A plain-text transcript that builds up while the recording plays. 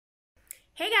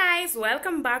Hey guys,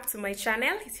 welcome back to my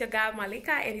channel. It's your girl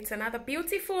Malika and it's another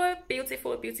beautiful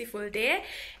day.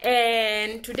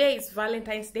 And today is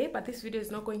Valentine's Day, but this video is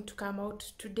not going to come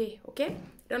out today, okay?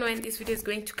 Don't know when this video is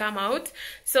going to come out.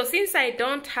 So since I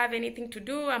don't have anything to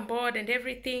do, I'm bored and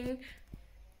everything.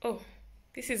 Oh,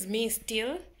 this is me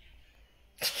still.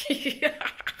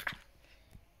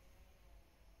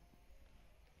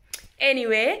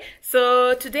 Anyway,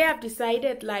 so today I've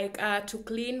decided to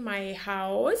clean my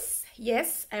house.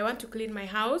 Yes, I want to clean my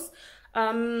house.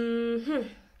 My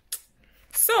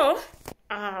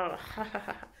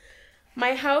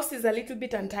house is a little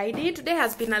bit untidy. Today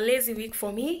has been a lazy week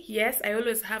for me. Yes, I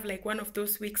always have like one of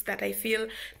those weeks that I feel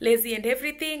lazy and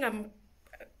everything.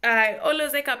 I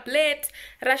always wake up late,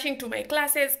 rushing to my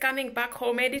classes, coming back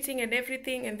home, editing and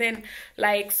everything, and then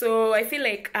so I feel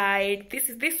like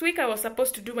this week I was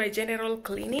supposed to do my general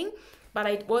cleaning, but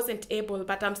I wasn't able.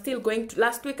 But I'm still going to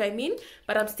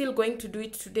but I'm still going to do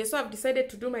it today. So I've decided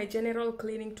to do my general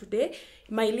cleaning today.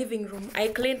 My living room. I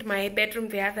cleaned my bedroom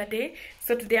the other day,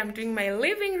 so today I'm doing my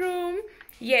living room.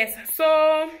 Yes,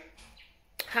 so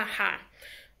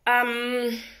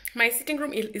my sitting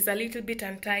room is a little bit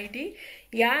untidy.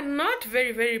 Yeah, not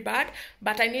very bad,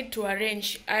 but I need to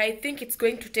arrange. I think it's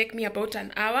going to take me about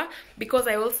an hour because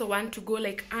I also want to go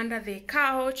like under the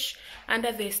couch,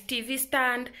 under the TV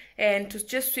stand, and to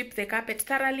just sweep the carpet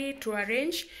thoroughly, to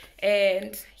arrange.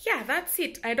 And yeah, that's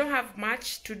it. I don't have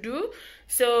much to do.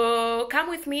 So come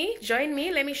with me, join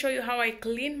me. Let me show you how I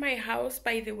clean my house,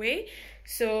 by the way.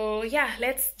 So yeah,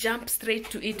 let's jump straight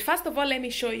to it. First of all, let me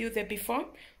show you the before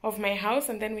of my house,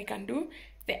 and then we can do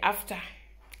the after.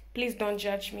 Please don't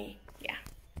judge me. Yeah.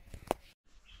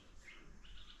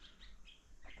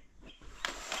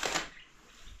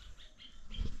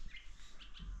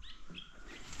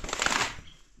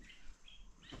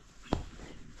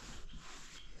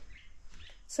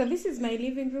 So this is my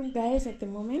living room, guys, at the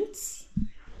moment.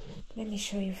 Let me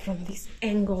show you from this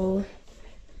angle.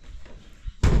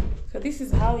 So this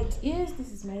is how it is.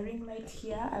 This is my ring light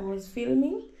here. I was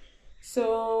filming.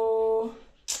 So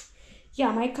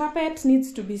yeah, my carpet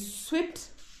needs to be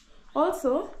swept.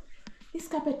 Also, this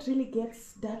carpet really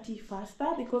gets dirty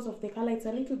faster because of the color. It's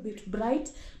a little bit bright,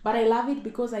 but I love it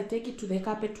because I take it to the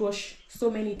carpet wash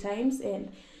so many times and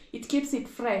it keeps it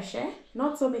fresh,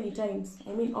 not so many times,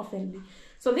 I mean oftenly.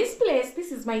 So this place,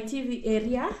 this is my TV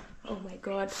area. Oh my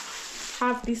god,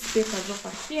 have these papers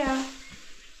over here.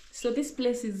 So this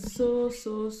place is so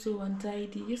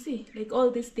untidy. You see, like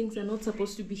all these things are not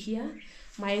supposed to be here.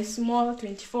 My small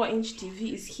 24-inch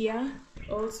TV is here,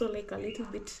 also like a little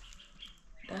bit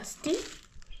dusty.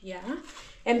 Yeah.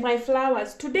 And my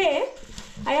flowers. Today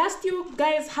I asked you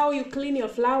guys how you clean your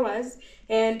flowers,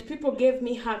 and people gave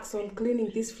me hacks on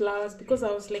cleaning these flowers because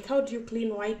I was like, how do you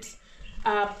clean white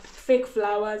fake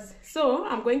flowers? So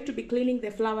I'm going to be cleaning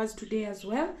the flowers today as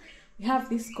well. We have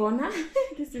this corner.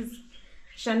 This is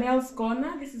Chanel's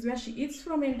corner. This is where she eats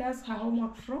from and does her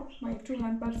homework from. My two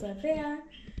handbags are there.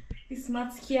 This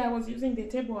mats here, I was using the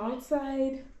table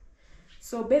outside.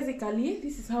 So basically,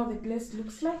 this is how the place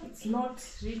looks like. It's not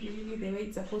really the way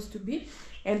it's supposed to be.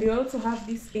 And we also have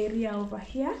this area over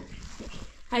here.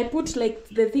 I put like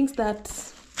the things that...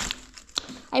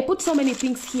 I put so many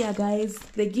things here, guys.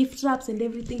 The gift wraps and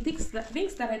everything. Things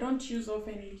that I don't use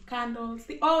often. Candles.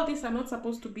 All these are not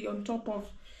supposed to be on top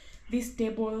of this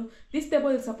table. This table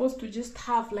is supposed to just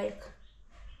have like,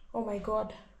 oh my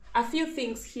god, a few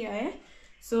things here,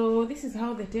 So this is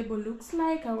how the table looks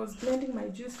like. I was blending my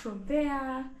juice from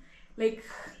there. Like,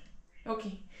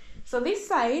 okay. So this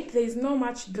side, there is no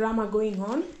much drama going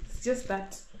on. It's just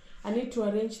that I need to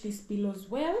arrange these pillows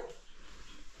well.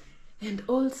 And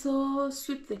also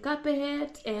sweep the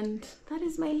carpet. And that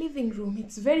is my living room.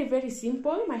 It's very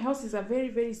simple. My house is a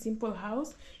very simple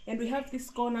house. And we have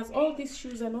these corners. All these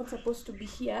shoes are not supposed to be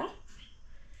here.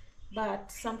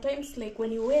 But sometimes, like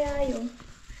when you wear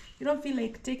you don't feel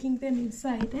like taking them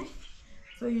inside,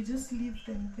 so you just leave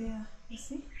them there, you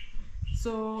see.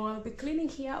 So I'll be cleaning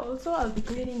here also. I'll be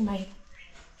cleaning my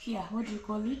what do you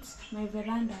call it, my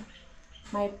veranda,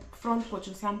 my front porch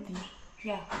or something,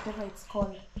 yeah, whatever it's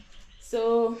called.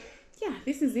 So yeah,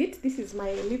 this is it. This is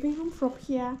my living room from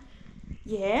here.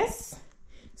 Yes,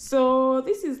 so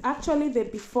this is actually the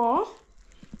before,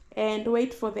 and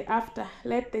wait for the after.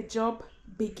 Let the job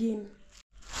begin.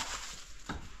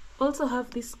 Also have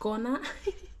this corner,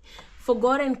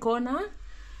 forgotten corner.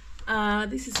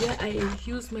 This is where I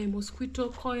use my mosquito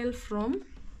coil from.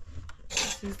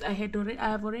 I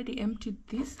have already emptied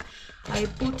this. I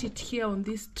put it here on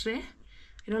this tray.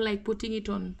 I don't like putting it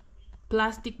on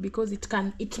plastic because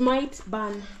it might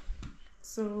burn.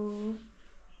 So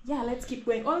yeah, let's keep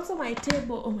going. Also my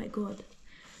table, oh my god,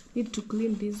 Need to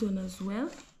clean this one as well.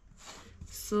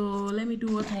 So let me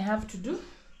do what I have to do.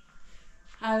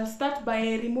 I'll start by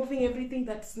removing everything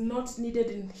that's not needed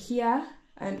in here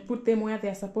and put them where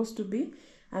they're supposed to be,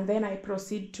 and then I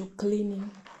proceed to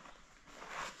cleaning.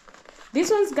 These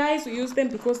ones, guys, we use them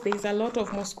because there's a lot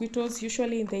of mosquitoes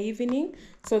usually in the evening.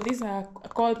 So these are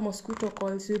called mosquito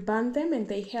coils. We burn them and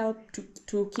they help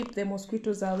to keep the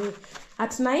mosquitoes away.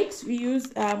 At night we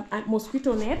use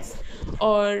mosquito nets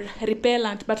or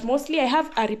repellent, but mostly I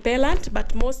have a repellent,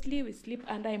 but mostly we sleep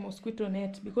under a mosquito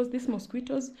net because these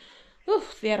mosquitoes,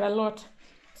 they are a lot.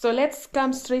 So let's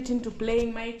come straight into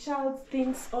playing. My child's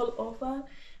things all over.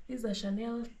 These are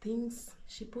Chanel things.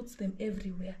 She puts them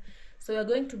everywhere. So we're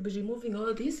going to be removing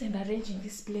all this and arranging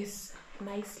this place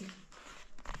nicely.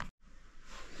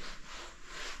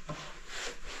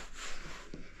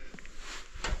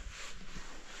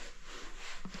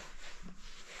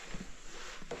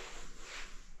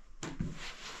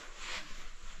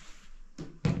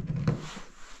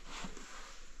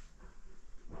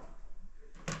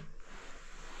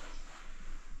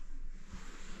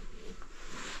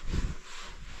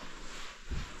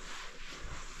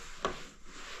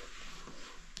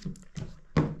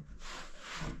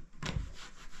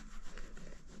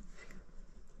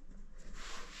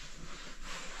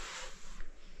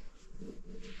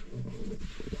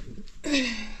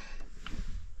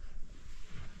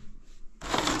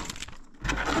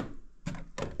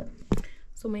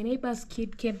 So my neighbor's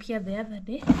kid came here the other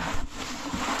day, a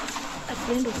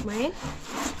friend of mine,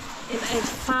 and I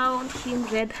found him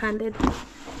red-handed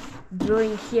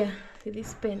drawing here with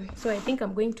this pen. So I think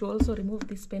I'm going to also remove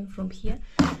this pen from here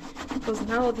because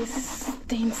now these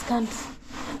things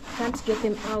can't get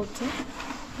them out.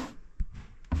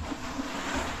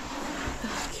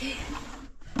 Okay.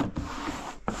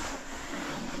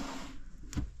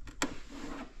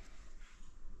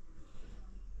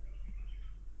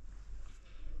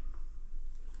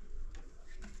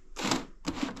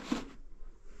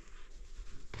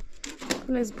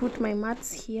 Let's put my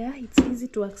mats here. It's easy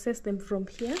to access them from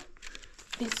here.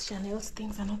 These Chanel's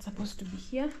things are not supposed to be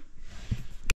here.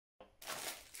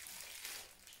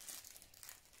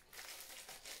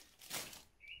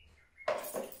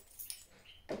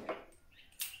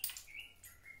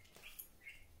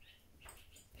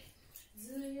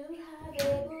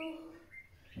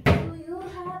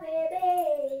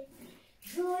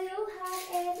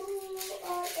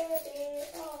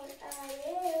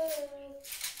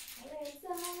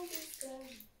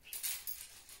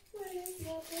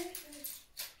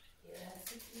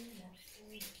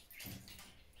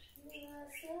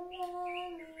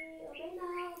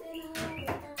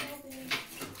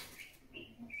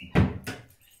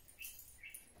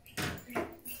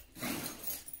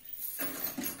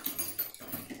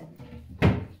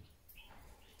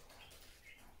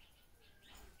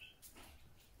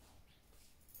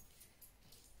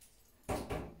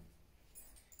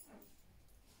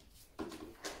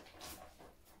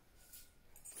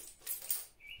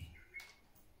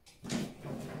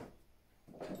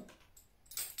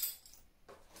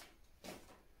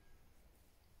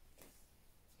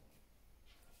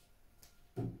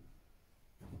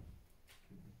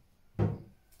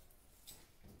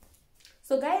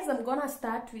 So guys, I'm gonna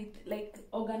start with like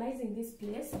organizing this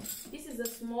place. This is a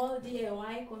small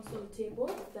DIY console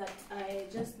table that I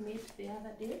just made the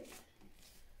other day.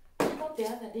 Not the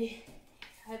other day.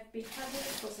 I've been having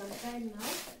it for some time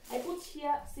now. I put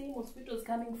here, see mosquitoes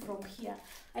coming from here.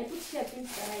 I put here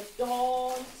things that I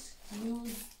don't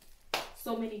use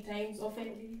so many times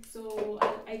often. So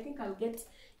I think I'll get,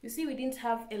 you see we didn't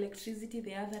have electricity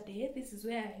the other day. This is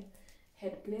where I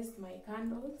had placed my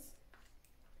candles.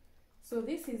 So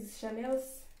this is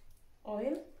Chanel's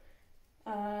oil,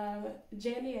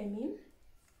 jelly I mean.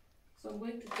 So I'm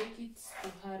going to take it to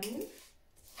her room.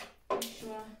 Make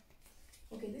sure.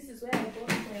 Okay, this is where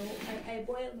I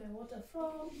boil my water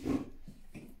from.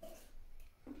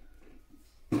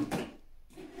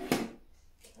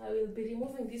 I will be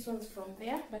removing these ones from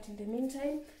there, but in the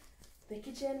meantime, the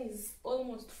kitchen is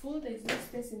almost full. There's no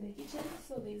space in the kitchen,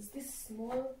 so there's this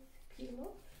small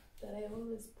pillow that I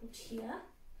always put here.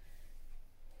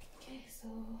 Okay, so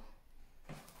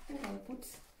I think I'll put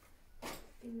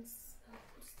these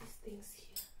things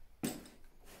here.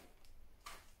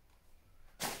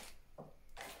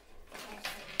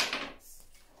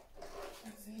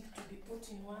 They need to be put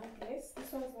in one place.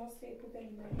 This one's mostly I put them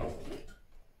in my bedroom.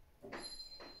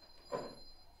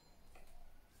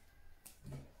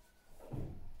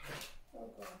 Oh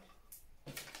God.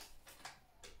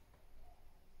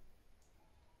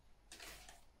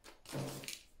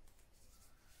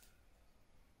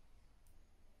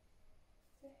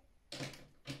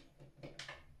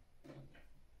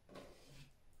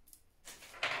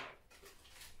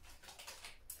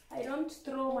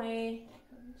 throw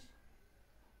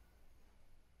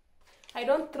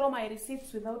my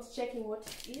receipts without checking what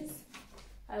it is.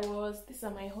 These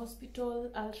are my hospital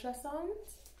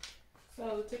ultrasounds, so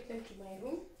I will take them to my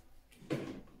room.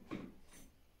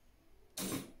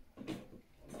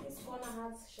 This corner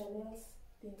has Chanel's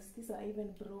things. These are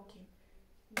even broken.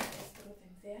 Let me just throw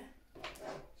them there.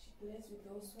 She plays with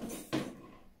those ones.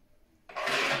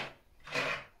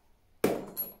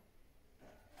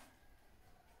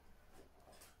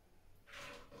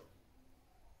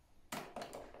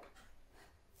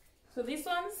 So these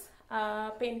ones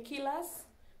are painkillers.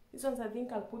 These ones, I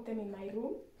think I'll put them in my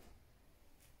room.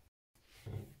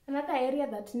 Another area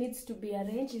that needs to be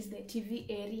arranged is the TV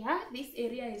area. This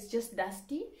area is just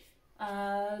dusty.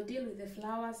 I'll deal with the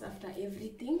flowers after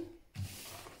everything.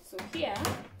 So here,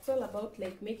 it's all about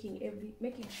like making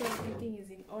sure everything is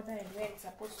in order and where it's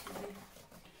supposed to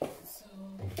be. So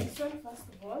this one, first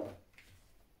of all,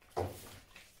 put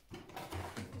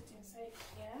it inside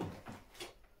here.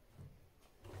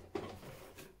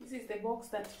 This is the box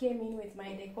that came in with my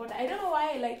decoder. I don't know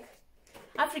why, like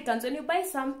Africans, when you buy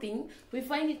something, we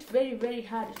find it very, very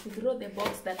hard to throw the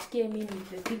box that came in with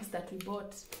the things that we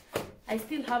bought. I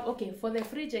still have, okay, for the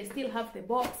fridge, I still have the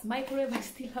box. Microwave, I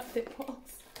still have the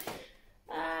box.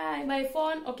 My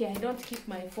phone, okay, I don't keep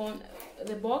my phone,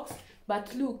 the box.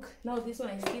 But look, now this one,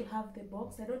 I still have the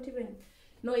box. I don't even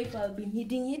know if I'll be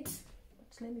needing it.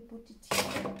 But let me put it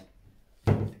here.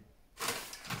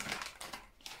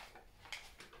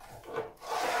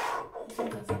 These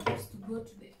ones are supposed to go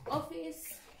to the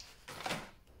office.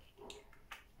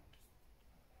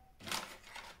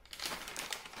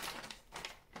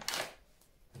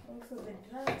 Also the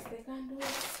drugs, the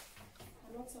candles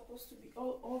are not supposed to be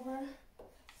all over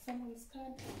someone's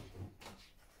card.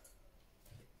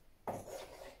 I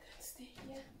can't stay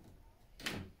here.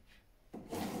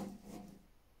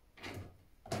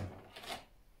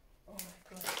 Oh my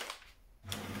god.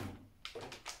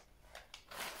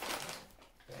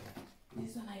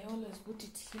 This one I always put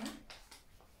it here.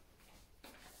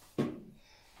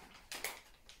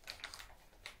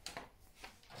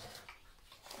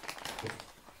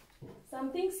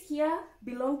 Some things here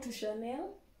belong to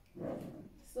Chanel,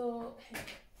 so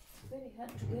it's very hard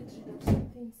to get rid of some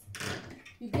things.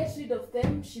 You get rid of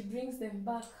them, she brings them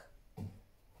back.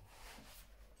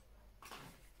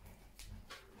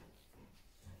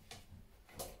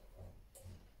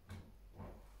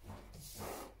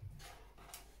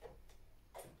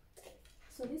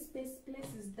 So this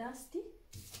place is dusty.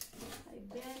 I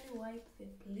barely wipe the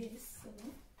place, so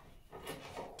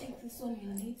I think this one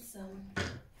will need some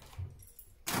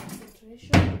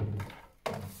concentration.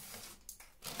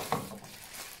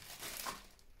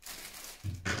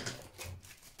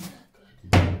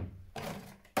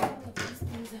 All of these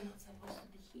things are not supposed to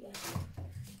be here.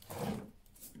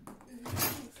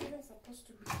 It's even supposed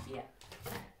to be here.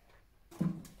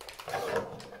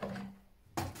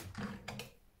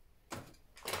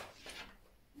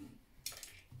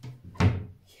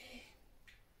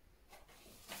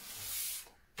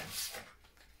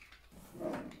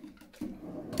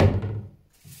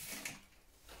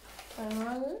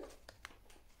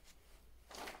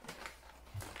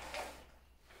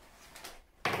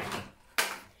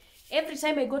 Every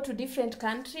time I go to different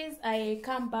countries, I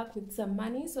come back with some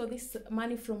money. So this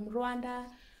money from Rwanda,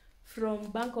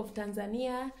 from Bank of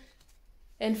Tanzania,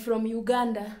 and from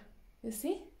Uganda. You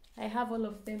see, I have all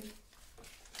of them.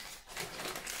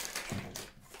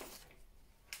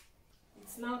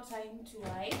 It's now time to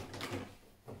wipe.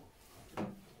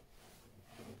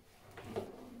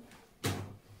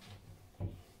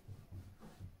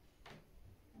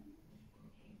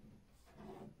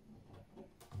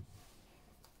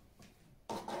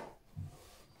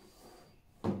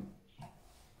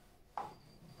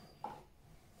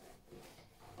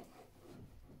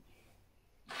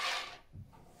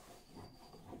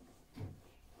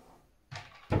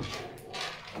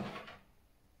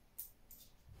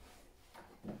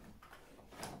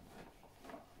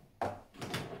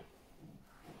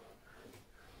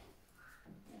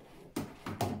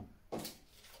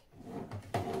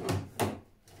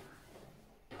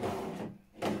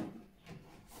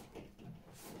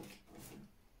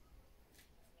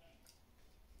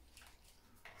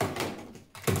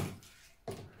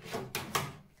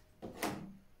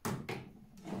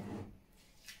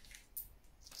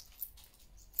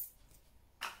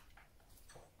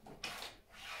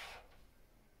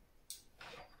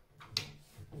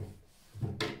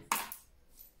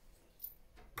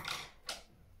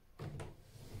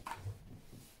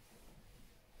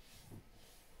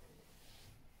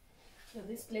 So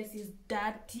this place is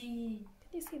dirty.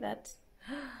 Did you see that?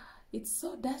 It's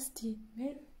so dusty,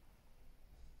 man.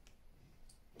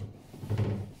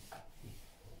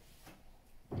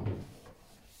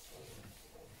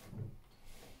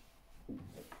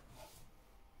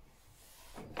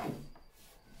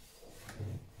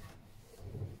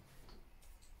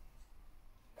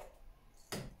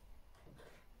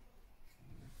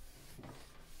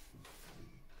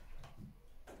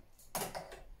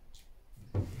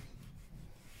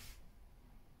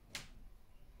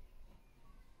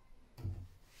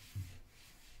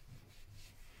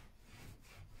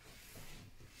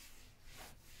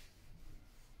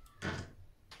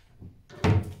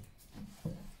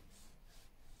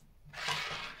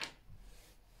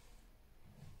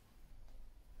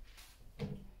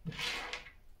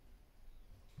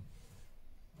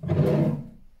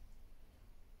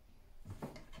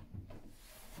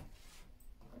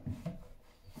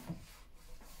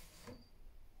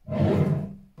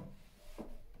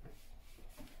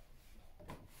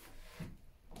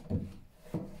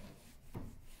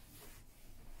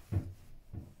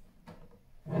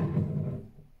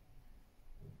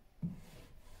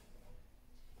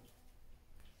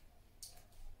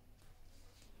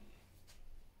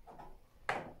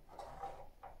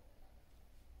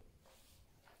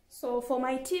 So for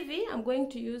my TV, I'm going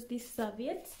to use this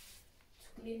serviette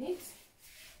to clean it.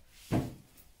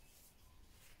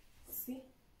 See?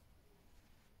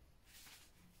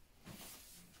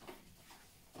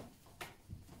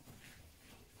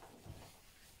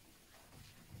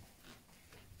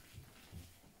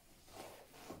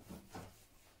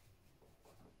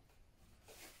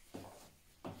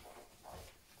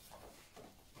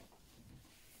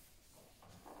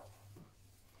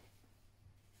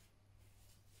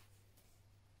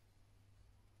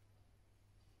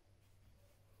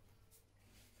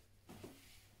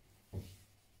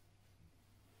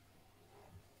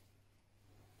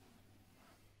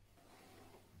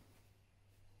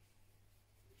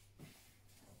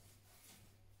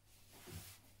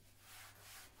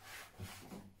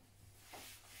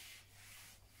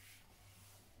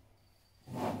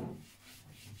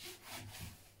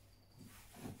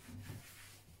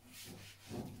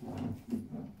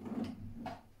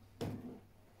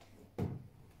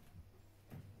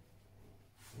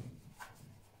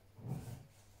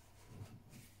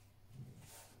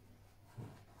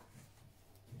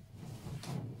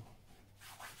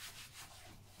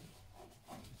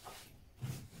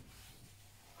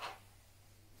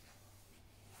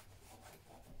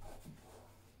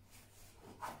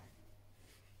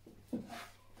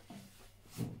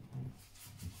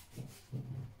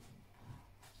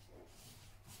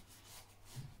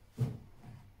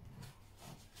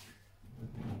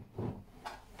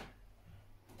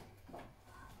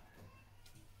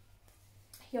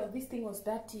 Yo, this thing was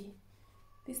dirty.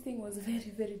 This thing was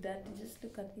very, very dirty. Just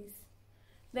look at this.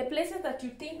 The places that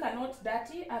you think are not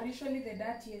dirty are usually the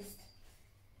dirtiest.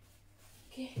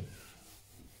 Okay.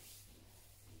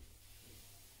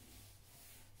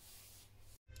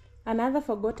 Another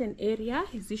forgotten area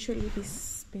is usually this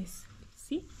space.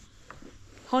 See?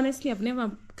 Honestly, I've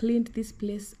never cleaned this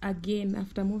place again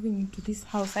after moving into this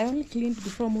house. I only cleaned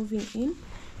before moving in,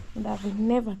 and I've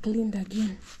never cleaned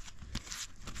again.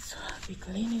 So I'll be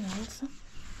cleaning also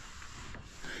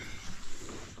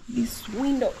this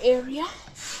window area.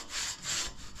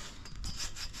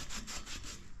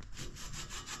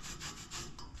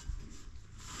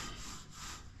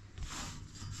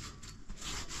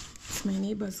 It's my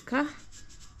neighbor's car.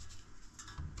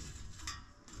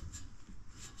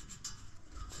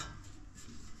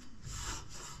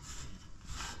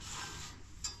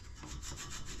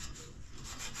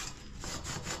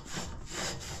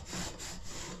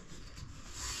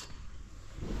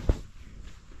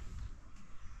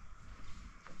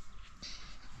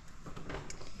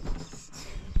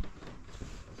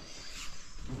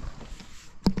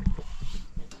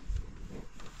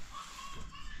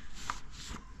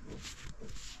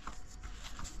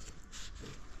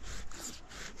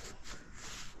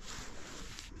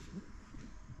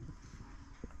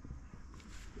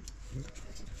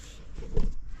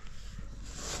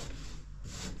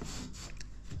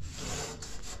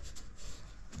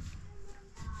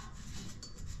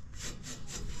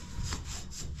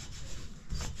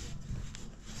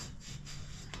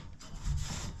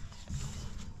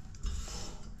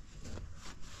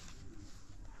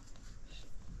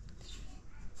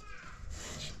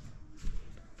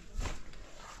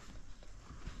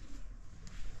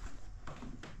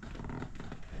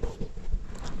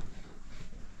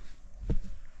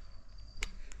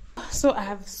 So I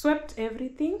have swept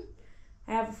everything.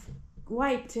 I have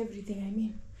wiped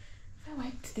everything. I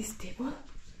wiped this table.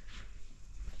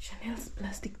 Chanel's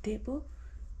plastic table.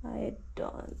 I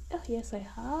don't. Oh, yes, I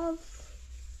have.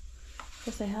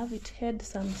 Yes, I have. It had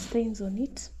some stains on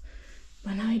it,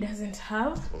 but now it doesn't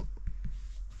have.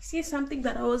 See something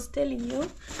that I was telling you?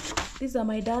 These are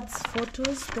my dad's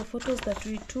photos, the photos that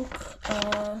we took.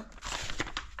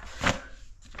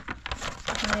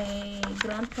 My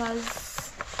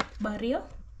grandpa's burial.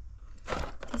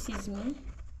 This is me.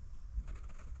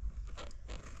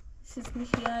 This is me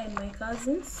here and my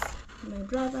cousins, my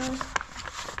brother.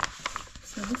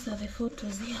 So these are the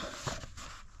photos here.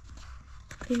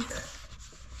 I think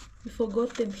we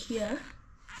forgot them here.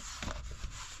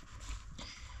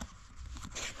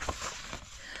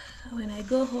 When I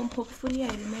go home, hopefully I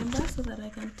remember so that I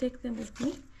can take them with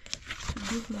me to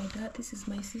give my dad. This is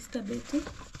my sister Betty.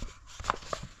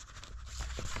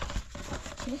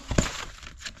 Okay.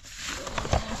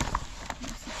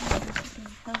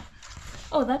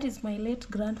 Oh, that is my late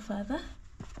grandfather.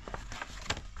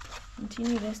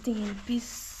 Continue resting in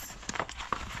peace.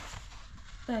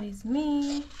 That is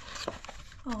me.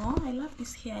 Oh, I love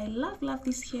this hair. I love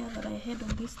this hair that I had on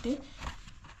this day.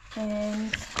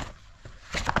 And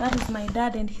that is my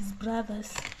dad and his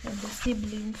brothers and the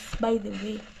siblings, by the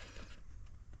way.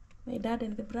 My dad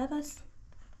and the brothers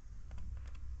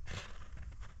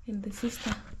and the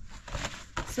sister.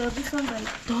 So this one I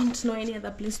don't know any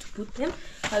other place to put them.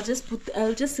 I'll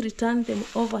just return them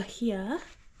over here.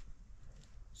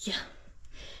 Yeah.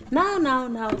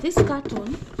 Now this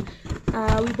carton,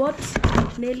 we bought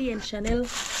Nelly and Chanel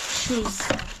shoes.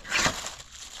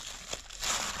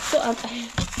 So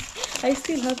I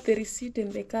still have the receipt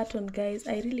in the carton, guys.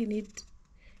 I really need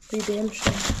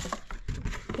redemption.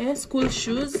 Yeah, school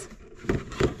shoes.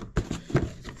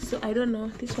 So I don't know,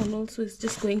 this one also is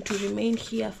just going to remain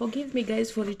here. Forgive me,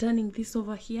 guys, for returning this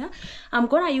over here. I'm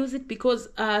gonna use it because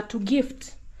to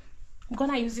gift. I'm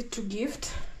gonna use it to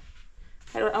gift.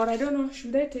 Or I don't know,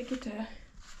 should I take it?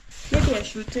 Maybe I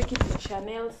should take it to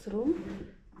Chanel's room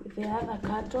with the other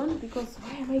carton, because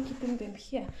why am I keeping them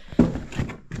here?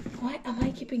 Why am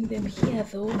I keeping them here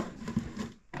though?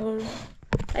 Or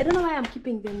I don't know why I'm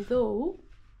keeping them though.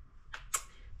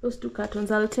 Those two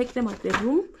cartons, I'll take them at the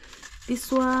room.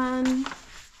 This one,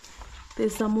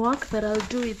 there's some work that I'll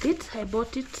do with it. I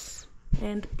bought it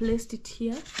and placed it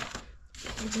here.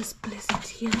 I'll just place it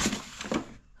here.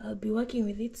 I'll be working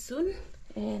with it soon.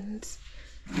 And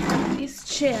this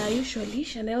chair, usually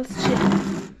Chanel's chair,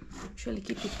 usually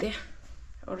keep it there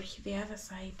or the other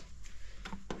side.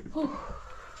 Oh,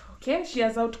 okay, she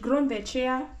has outgrown the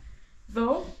chair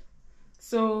though.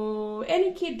 So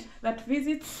any kid that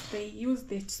visits, they use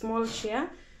the small chair.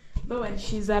 Though when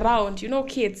she's around, you know,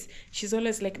 kids, she's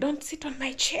always like, don't sit on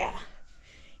my chair.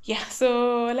 Yeah,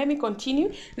 so let me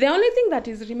continue. The only thing that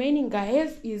is remaining,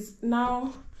 guys, is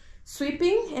now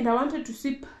sweeping. And I wanted to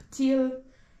sweep till,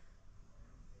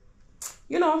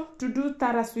 you know, to do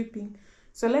thorough sweeping.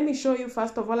 So let me show you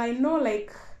first of all. I know,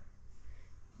 like,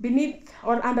 beneath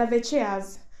or under the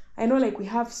chairs, I know, like, we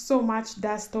have so much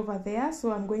dust over there.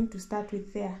 So I'm going to start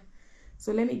with there.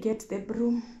 So let me get the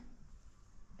broom.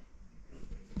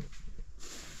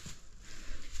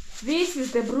 This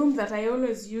is the broom that I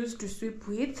always use to sweep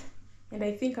with. And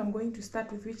I think I'm going to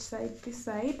start with which side? This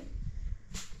side.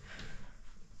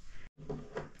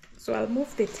 So I'll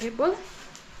move the table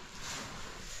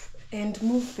and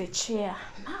move the chair.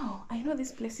 Now, I know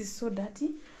this place is so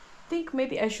dirty. I think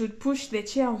maybe I should push the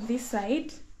chair on this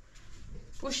side.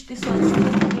 Push this one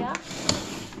still here.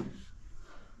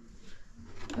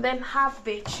 Then have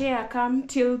the chair come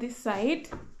till this side,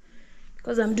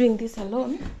 because I'm doing this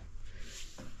alone.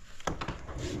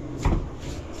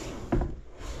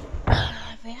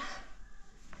 There.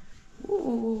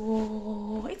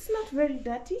 Ooh, it's not very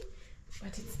dirty,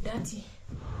 but it's dirty.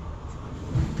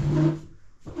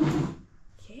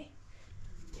 Okay,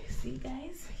 you see,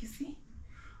 guys, you see,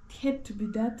 it had to be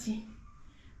dirty.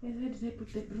 Where did I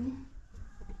put the broom?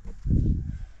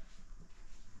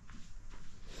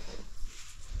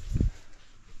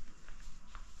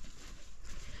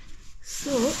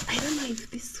 So I don't know if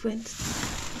this went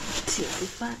till the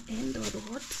far end or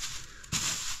what,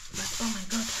 but oh my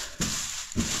god.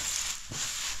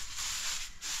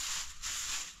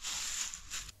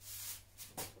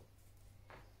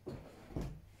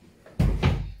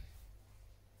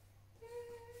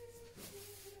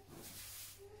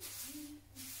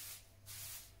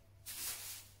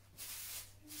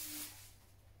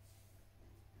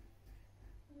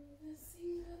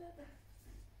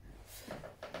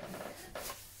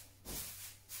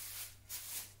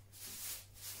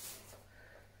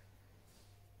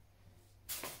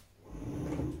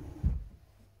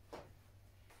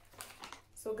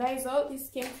 So guys, all this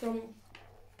came from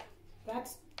that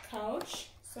couch,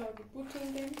 so I'll be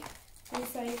putting them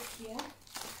inside here.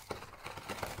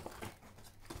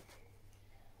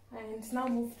 And now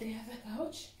move the other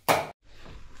couch.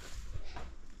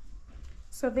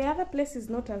 So the other place is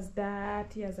not as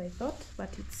dirty as I thought, but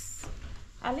it's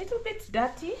a little bit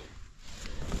dirty.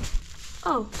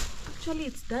 Oh, actually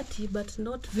it's dirty, but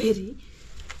not very.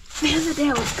 The other day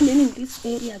I was cleaning this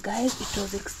area, guys. It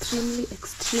was extremely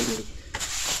dirty.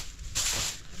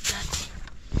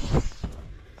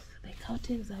 The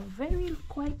curtains are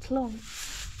quite long on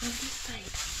this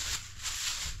side.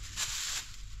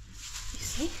 You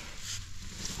see?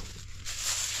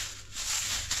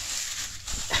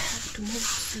 I have to move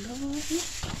slowly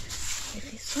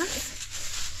with this one.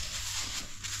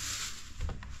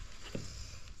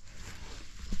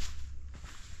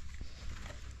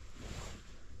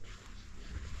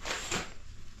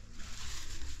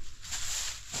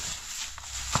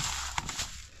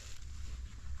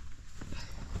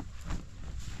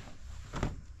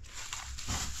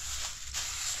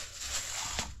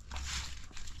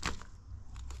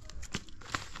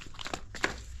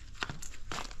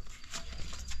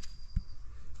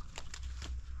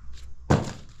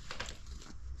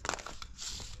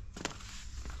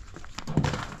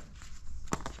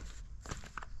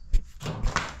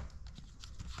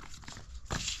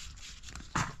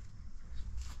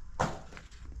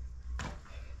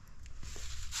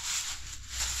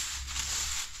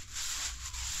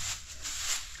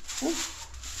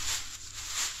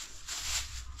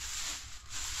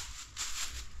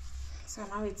 So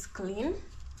now it's clean.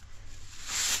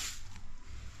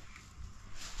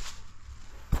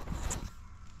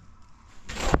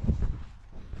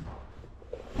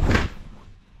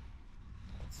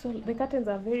 So the curtains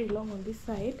are very long on this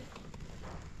side.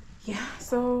 Yeah,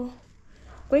 so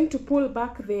going to pull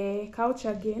back the couch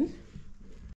again.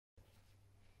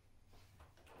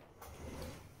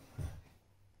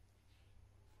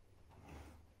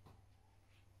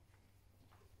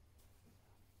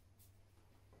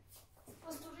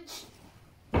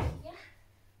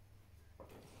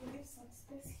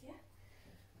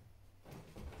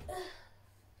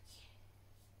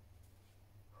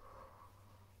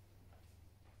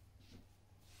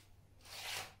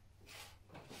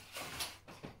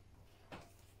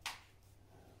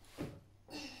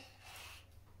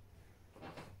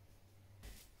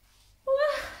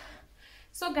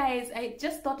 So guys, I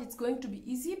just thought it's going to be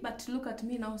easy, but look at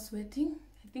me now sweating.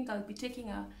 I think I'll be taking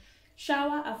a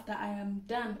shower after I am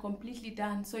done, completely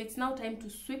done. So it's now time to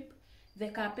sweep the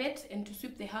carpet and to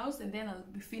sweep the house, and then I'll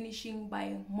be finishing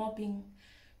by mopping.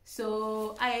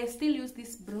 So I still use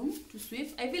this broom to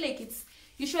sweep. I feel like it's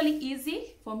usually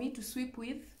easy for me to sweep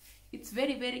with. It's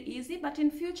very easy, but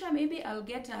in future maybe I'll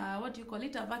get a, what do you call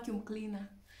it, a vacuum cleaner.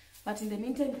 But in the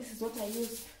meantime, this is what I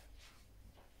use.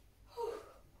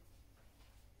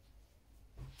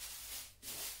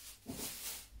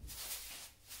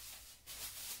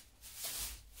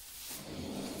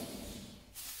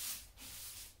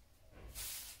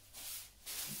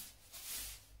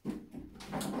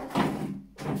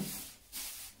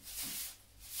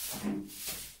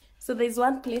 So there's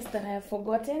one place that I have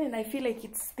forgotten, and I feel like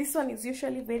this one is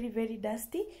usually very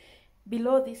dusty,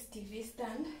 below this TV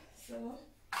stand. So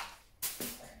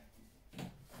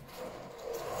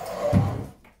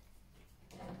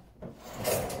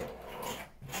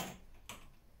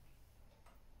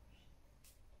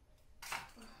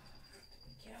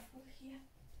be careful here.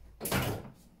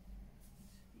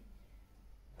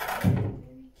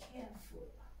 Very careful.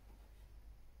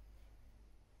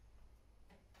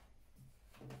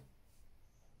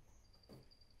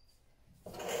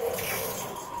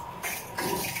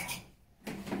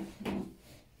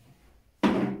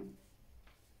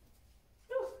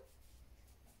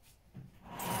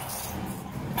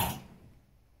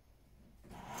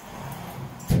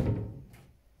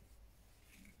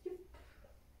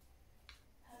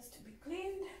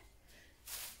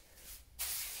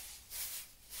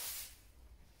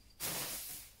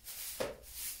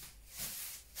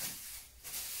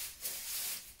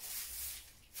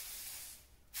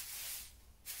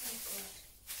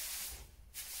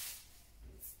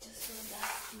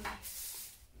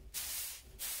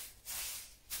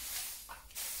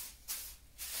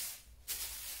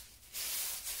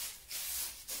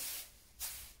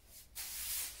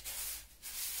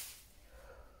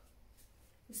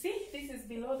 See, this is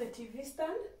below the TV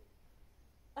stand.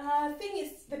 Thing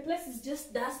is, the place is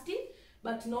just dusty,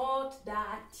 but not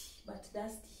dirty, but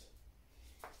dusty.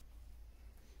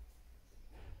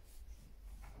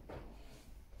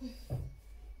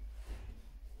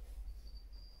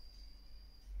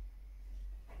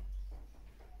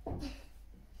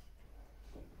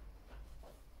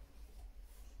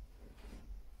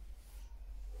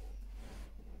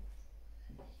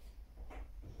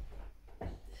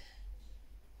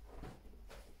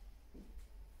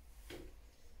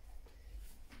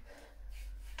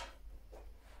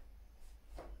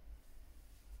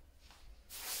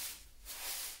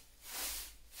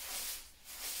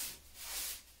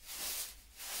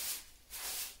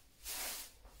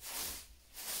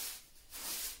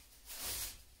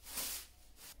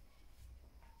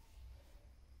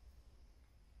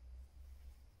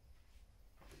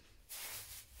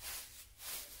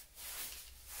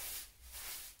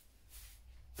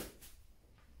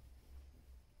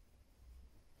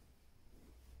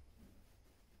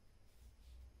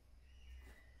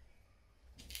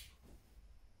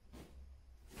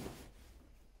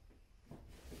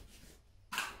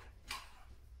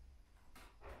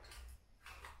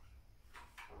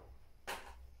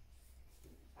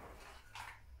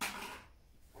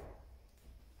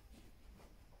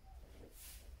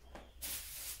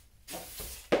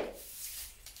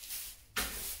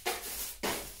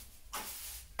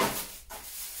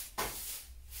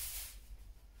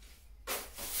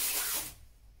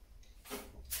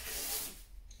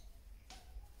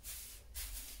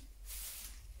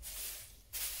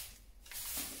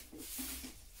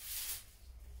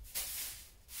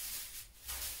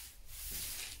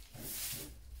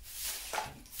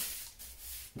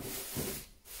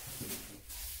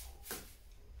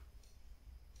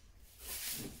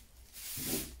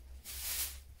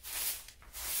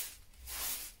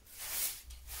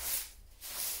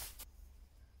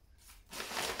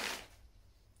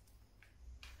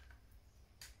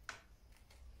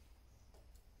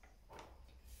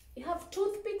 have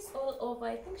toothpicks all over.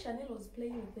 I think Chanel was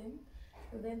playing with them,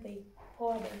 and then they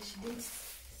poured and she didn't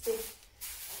say.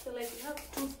 So like we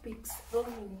have toothpicks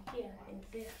rolling here and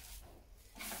there.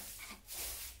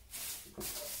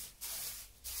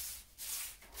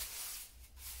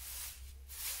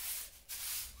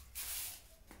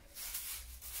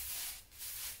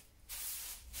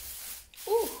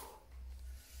 Ooh.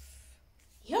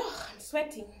 Yo, I'm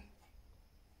sweating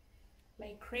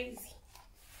like crazy.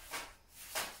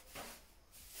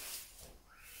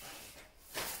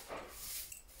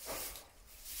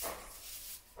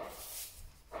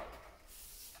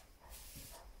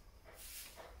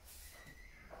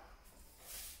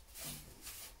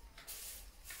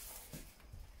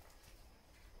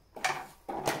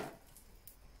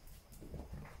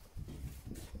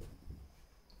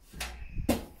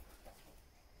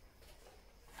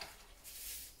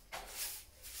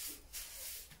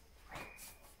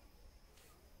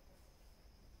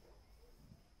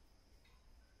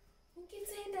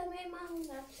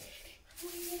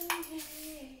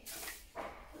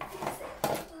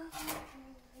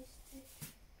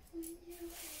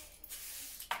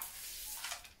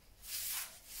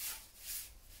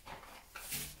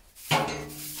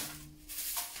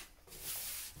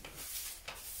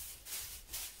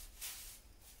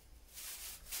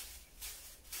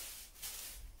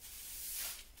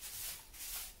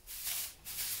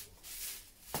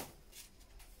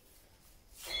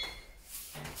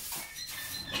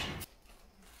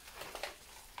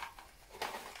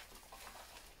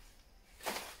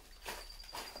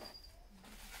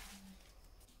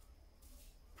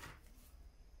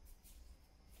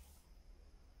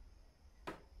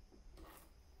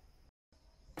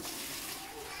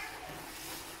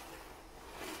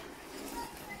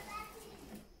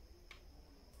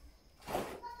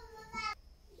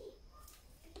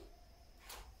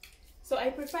 So I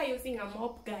prefer using a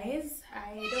mop, guys.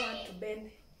 I don't want to bend,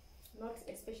 not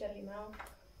especially now.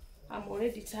 I'm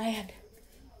already tired.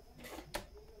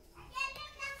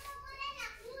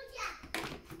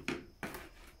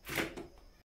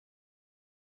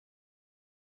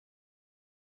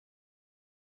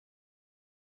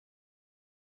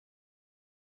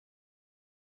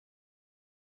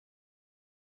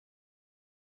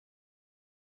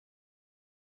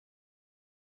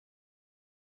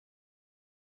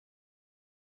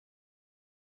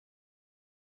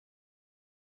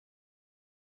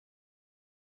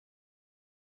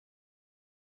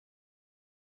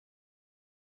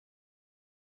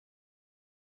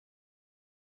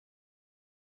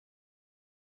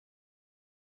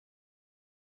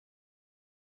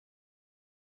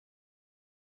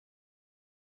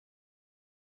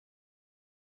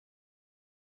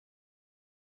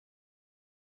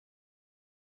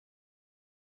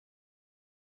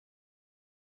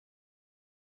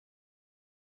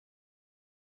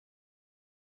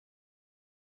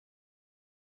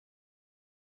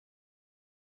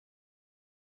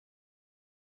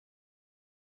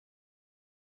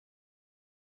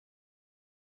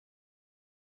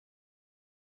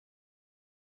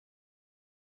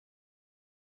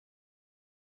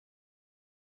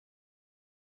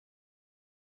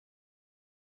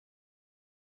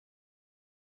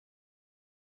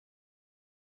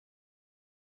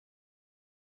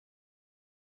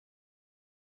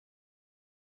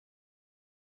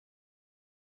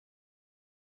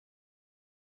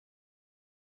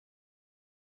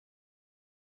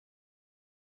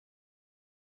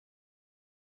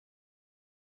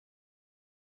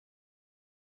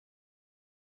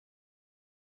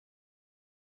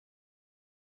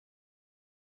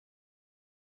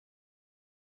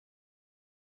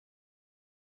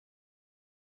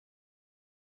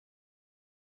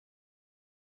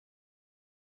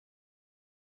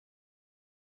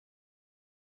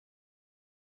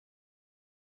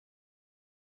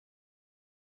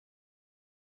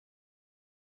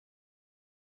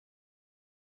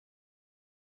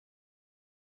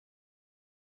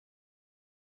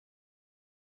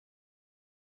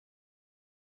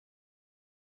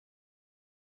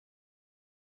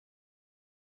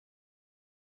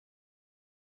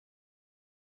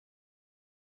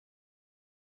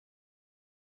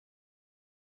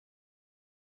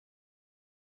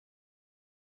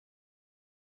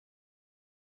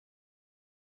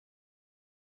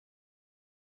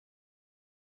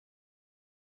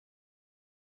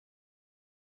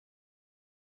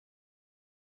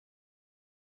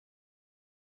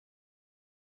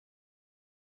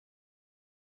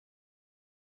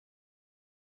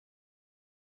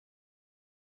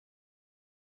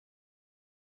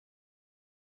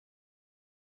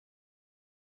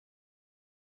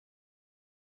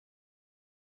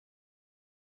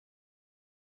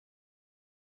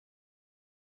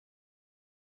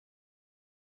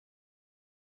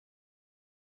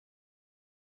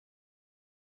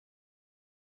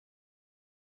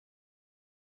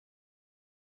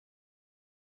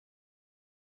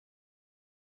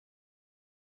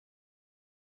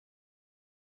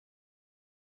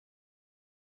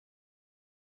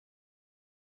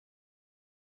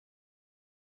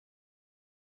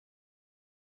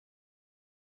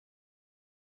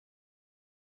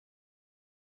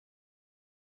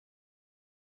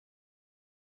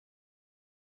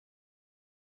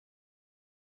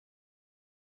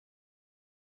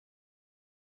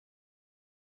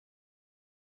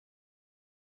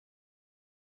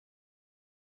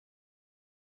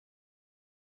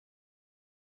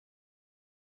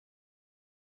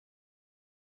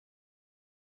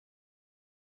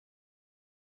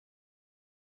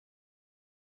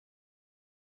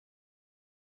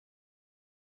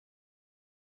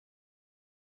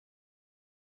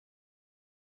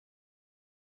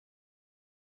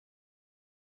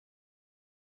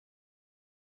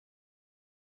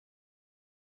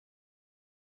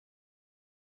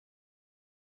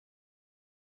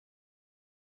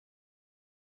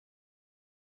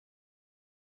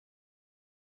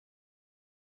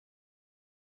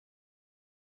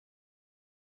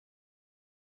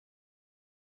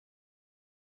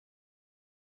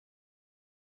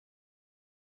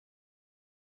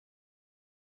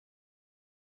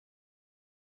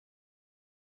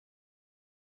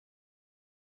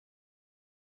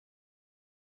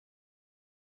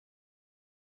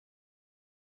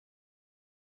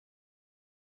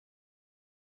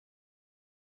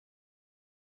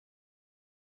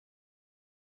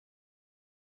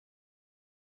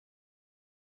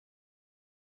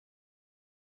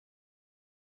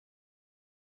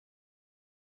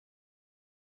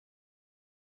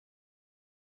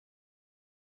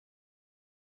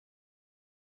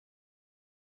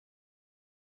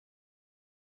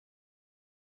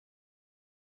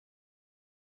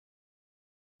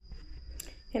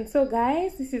 And so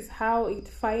guys, this is how it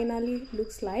finally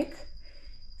looks like.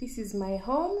 This is my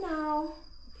home now.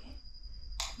 Okay,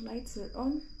 lights are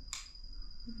on.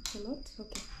 It's a lot.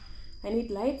 Okay, I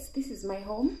need lights. This is my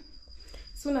home.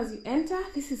 As soon as you enter,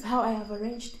 this is how I have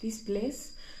arranged this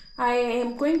place. I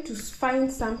am going to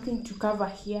find something to cover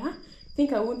here. I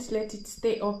think I won't let it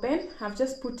stay open. I've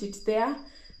just put it there,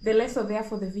 the lesson there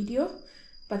for the video.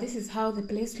 But this is how the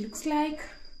place looks like.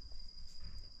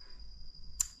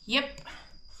 Yep,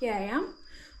 here I am.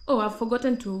 Oh, I've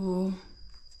forgotten to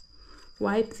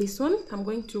wipe this one. I'm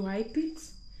going to wipe it.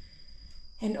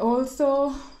 And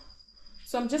also,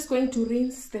 so I'm just going to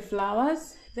rinse the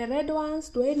flowers. The red ones,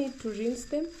 do I need to rinse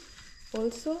them?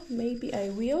 Also, maybe I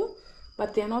will,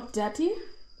 but they're not dirty.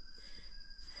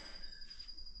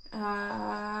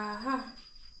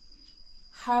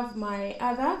 Have my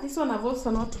other, this one I've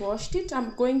also not washed it.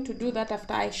 I'm going to do that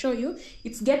after I show you.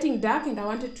 It's getting dark and I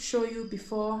wanted to show you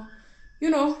before, you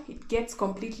know, it gets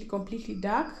completely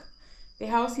dark. The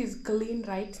house is clean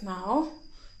right now.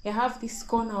 I have this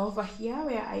corner over here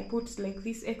where I put like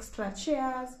these extra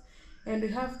chairs, and we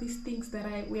have these things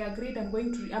that we agreed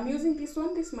I'm using this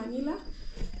one, this Manila.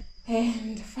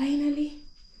 And finally,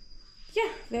 yeah,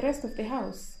 the rest of the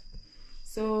house.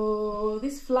 So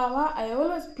this flower, I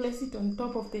always place it on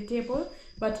top of the table,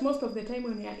 but most of the time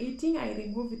when we are eating, I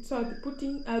remove it. So I'll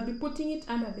be putting it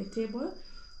under the table.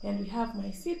 And we have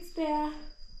my seats there,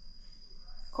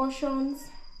 cushions,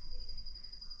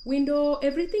 window,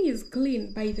 everything is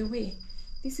clean, by the way.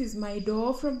 This is my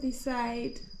door from this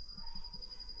side.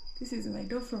 This is my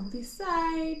door from this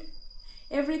side.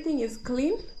 Everything is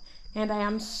clean, and I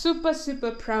am super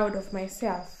proud of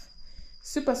myself.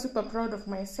 Super proud of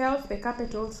myself. The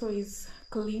carpet also is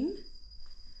clean.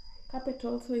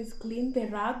 The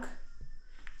rug,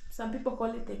 some people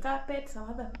call it a carpet, some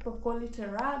other people call it a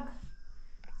rug.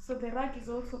 So the rug is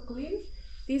also clean.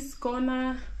 This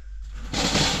corner,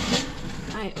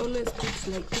 I always put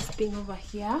like this thing over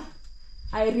here.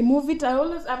 I remove it.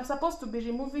 I'm supposed to be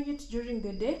removing it during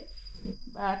the day,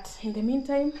 but in the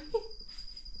meantime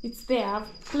it's there.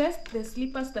 I've placed the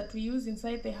slippers that we use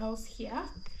inside the house here.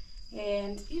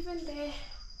 And even the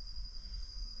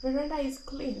veranda is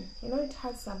clean. You know, it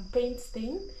has some paint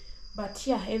stain, but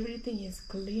yeah, everything is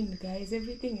clean, guys.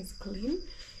 Everything is clean.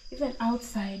 Even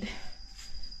outside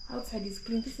is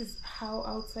clean. This is how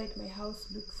outside my house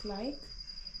looks like,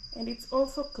 and it's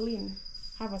also clean.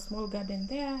 I have a small garden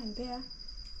there and there.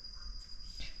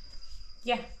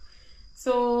 Yeah,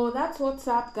 so that's what's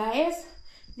up, guys.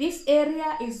 This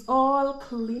area is all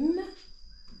clean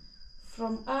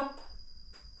from up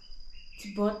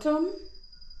to bottom.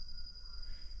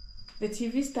 The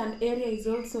TV stand area is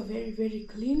also very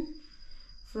clean,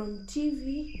 from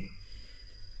TV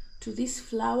to this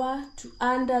flower to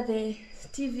under the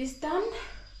TV stand.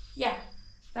 Yeah,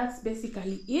 that's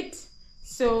basically it.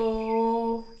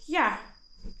 So yeah,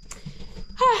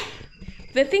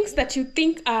 the things that you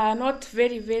think are not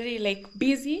very like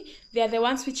busy, they are the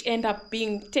ones which end up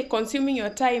being consuming your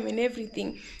time and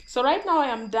everything. So right now I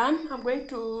am done. I'm going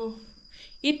to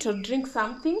eat or drink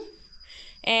something.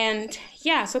 And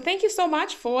yeah, so thank you so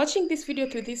much for watching this video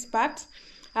to this part.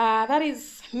 That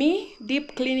is me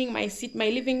deep cleaning my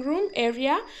living room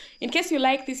area. In case you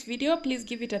like this video, please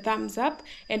give it a thumbs up,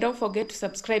 and don't forget to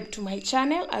subscribe to my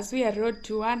channel as we are road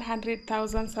to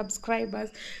 100,000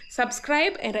 subscribers.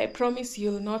 Subscribe and I promise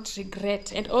you'll not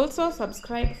regret. And also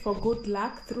subscribe for good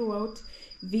luck throughout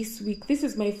this week. This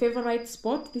is my favorite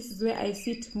spot. This is where I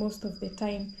sit most of the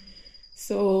time.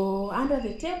 So under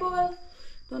the table,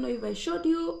 don't know if I showed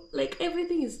you, like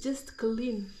everything is just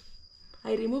clean.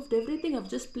 I removed everything.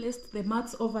 I've just placed the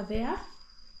mats over there.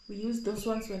 We use those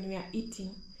ones when we are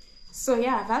eating. So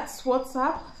yeah, that's what's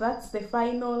up. That's the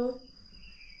final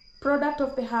product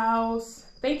of the house.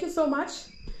 Thank you so much,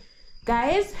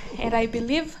 guys, and I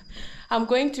believe I'm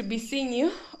going to be seeing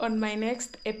you on my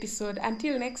next episode.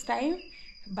 Until next time,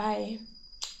 bye.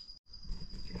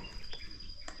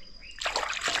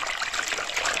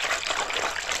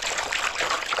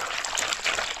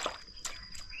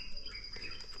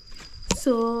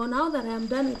 So now that I'm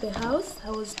done with the house, I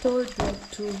was told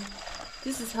that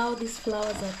this is how these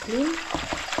flowers are cleaned.